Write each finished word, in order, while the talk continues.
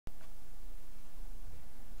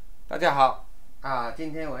大家好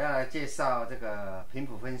今天我要来介绍这个频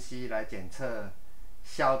谱分析来检测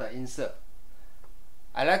箫的音色。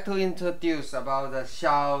I like to introduce about the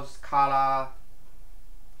Xiao's color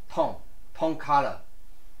tone color.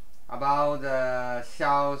 About the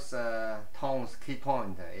Xiao's tone's key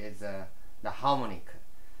point is the harmonic.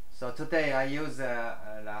 So today I use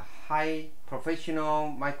the high professional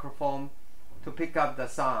microphone to pick up the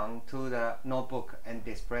sound to the notebook and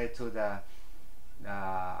display to the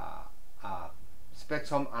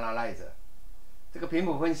spectrum analyzer。 这个频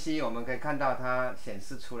谱分析我们可以看到它显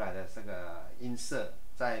示出来的这个音色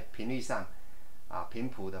在频率上频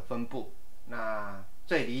谱的分布，那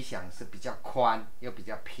最理想是比较宽又比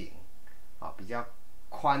较平比较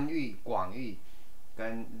宽域广域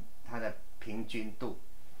跟它的平均度。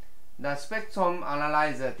 The spectrum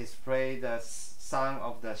analyzer display the sound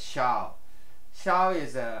of the Xiao. Xiao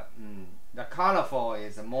is the colorful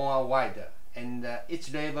is more wider, and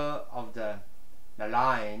each level of the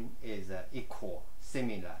line is equal,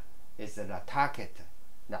 similar. Is the target,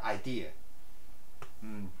 the idea.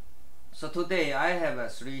 So today I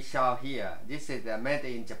have 3 Xiao here. This is made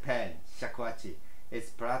in Japan, Shakuhachi. It's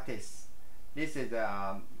practice. This is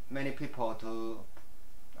many people to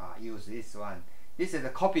use this one. This is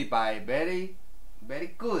copied by very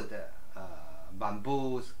good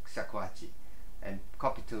bamboo Shakuhachi and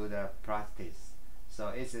copied to the practice. So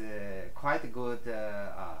it's quite good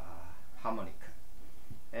harmonic.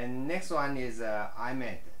 And next one is I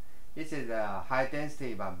made. This is high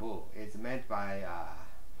density bamboo. It's made by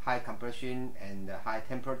high compression and high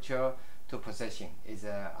temperature to processing. It's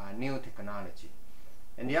a new technology.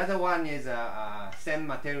 And the other one is same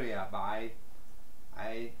material, but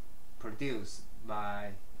I produce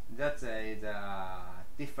by that is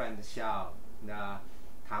different Xiao. The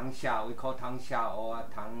Tang Xiao, we call Tang Xiao or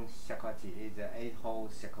Tang Shakuhachi, is 8-hole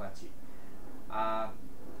Shakuhachi.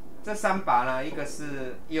 这3把呢，一个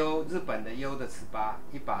是日本的优的尺八，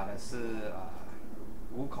一把呢是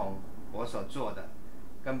5孔我所做的，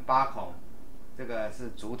跟8孔，这个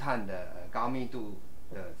是竹炭的高密度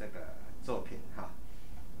的这个作品哈。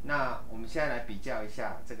那我们现在来比较一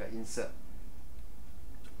下这个音色。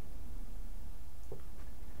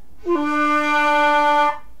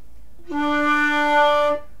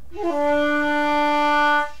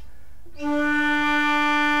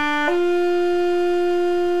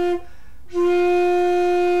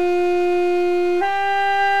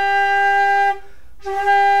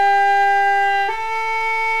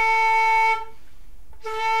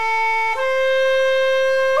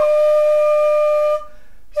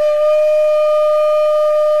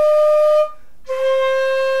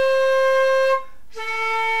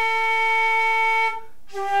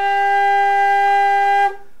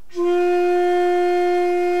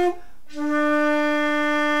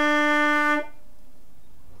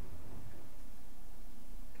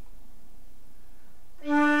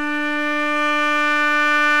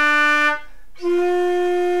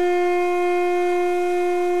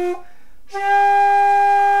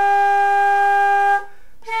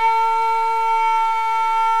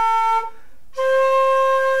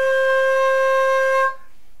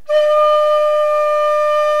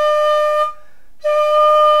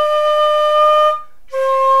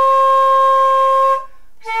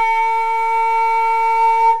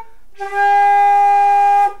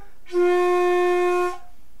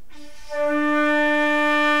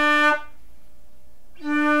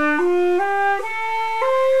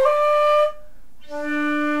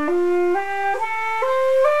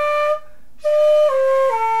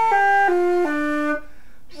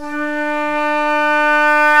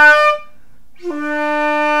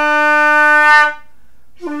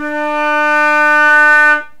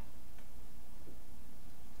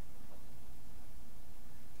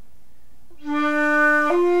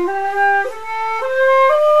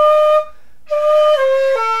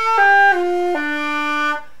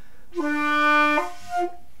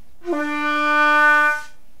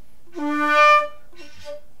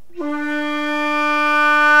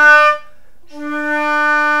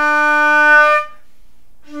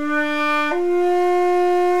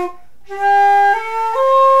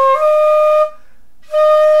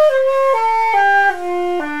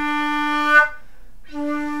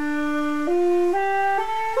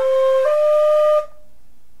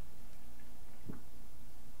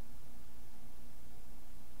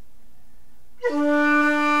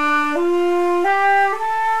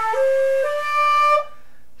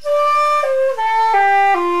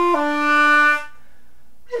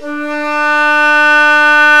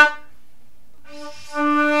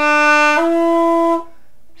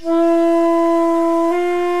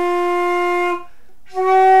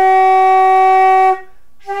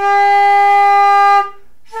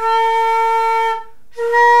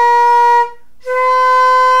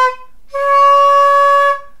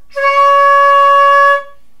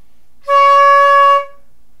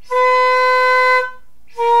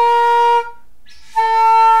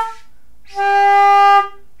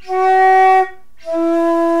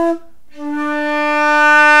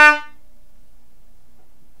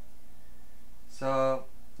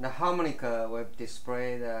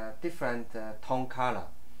play the different tone color.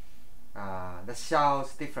 The Xiao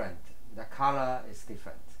is different, the color is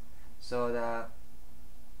different. So the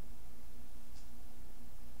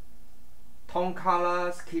tone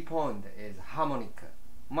color's key point is harmonic,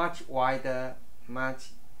 much wider,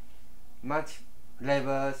 much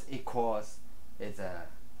levels equals is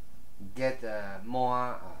get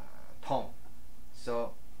more tone.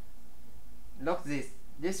 So look,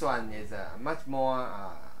 this one is much more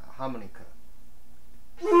harmonic.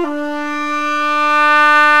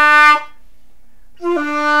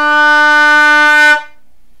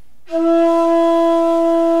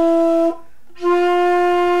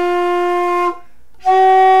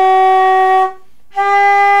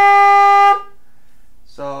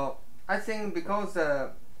 So I think because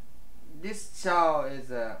this Xiao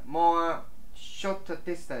is more shorter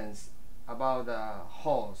distance about the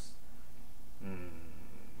holes.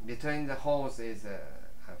 Between the holes is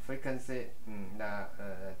frequency.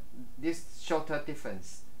 This shorter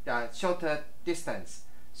distance.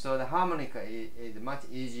 So the harmonic is much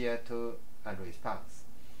easier to response.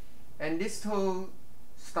 And this two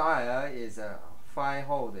style is 5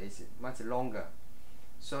 hole is much longer.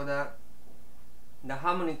 So the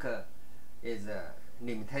harmonic is a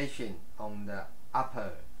limitation on the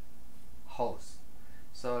upper holes.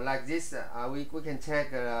 So like this, we can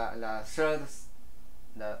check the third,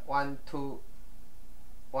 the 1, 2,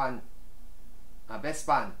 1 bass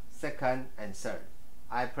band, second and third.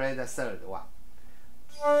 I play the third one.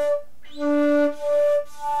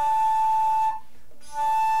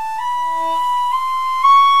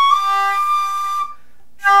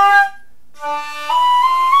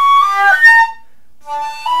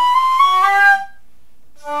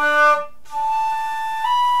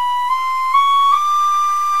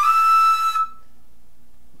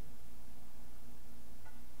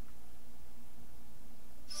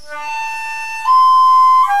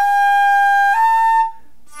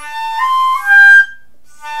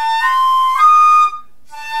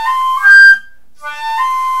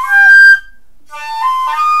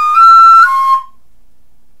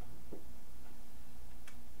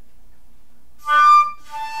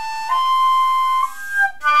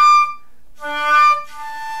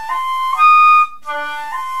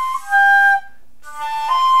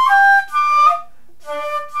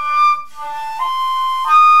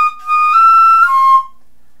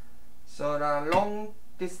 So the long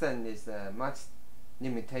distance is much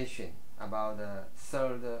limitation about the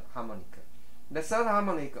third harmonic. The third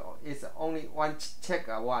harmonic is only one check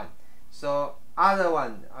a one. So other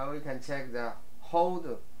one we can check the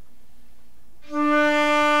hold.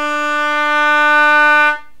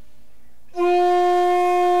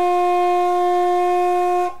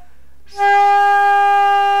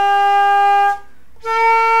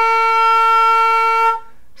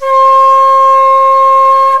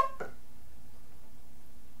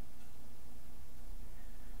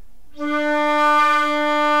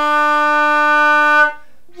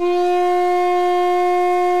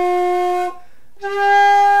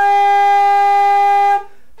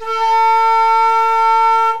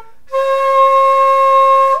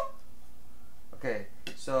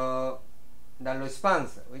 So the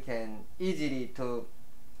response, we can easily to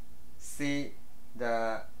see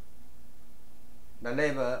the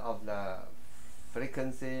level of the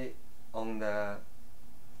frequency on the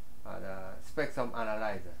spectrum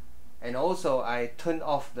analyzer. And also I turned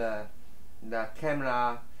off the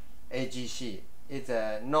camera AGC. It's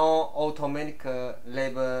a no automatic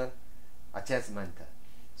level adjustment.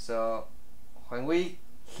 So when we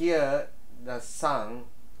hear the sound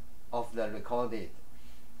of the recorded,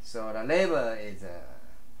 so the level is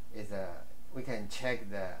we can check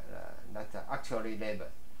that's actually level.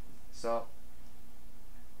 So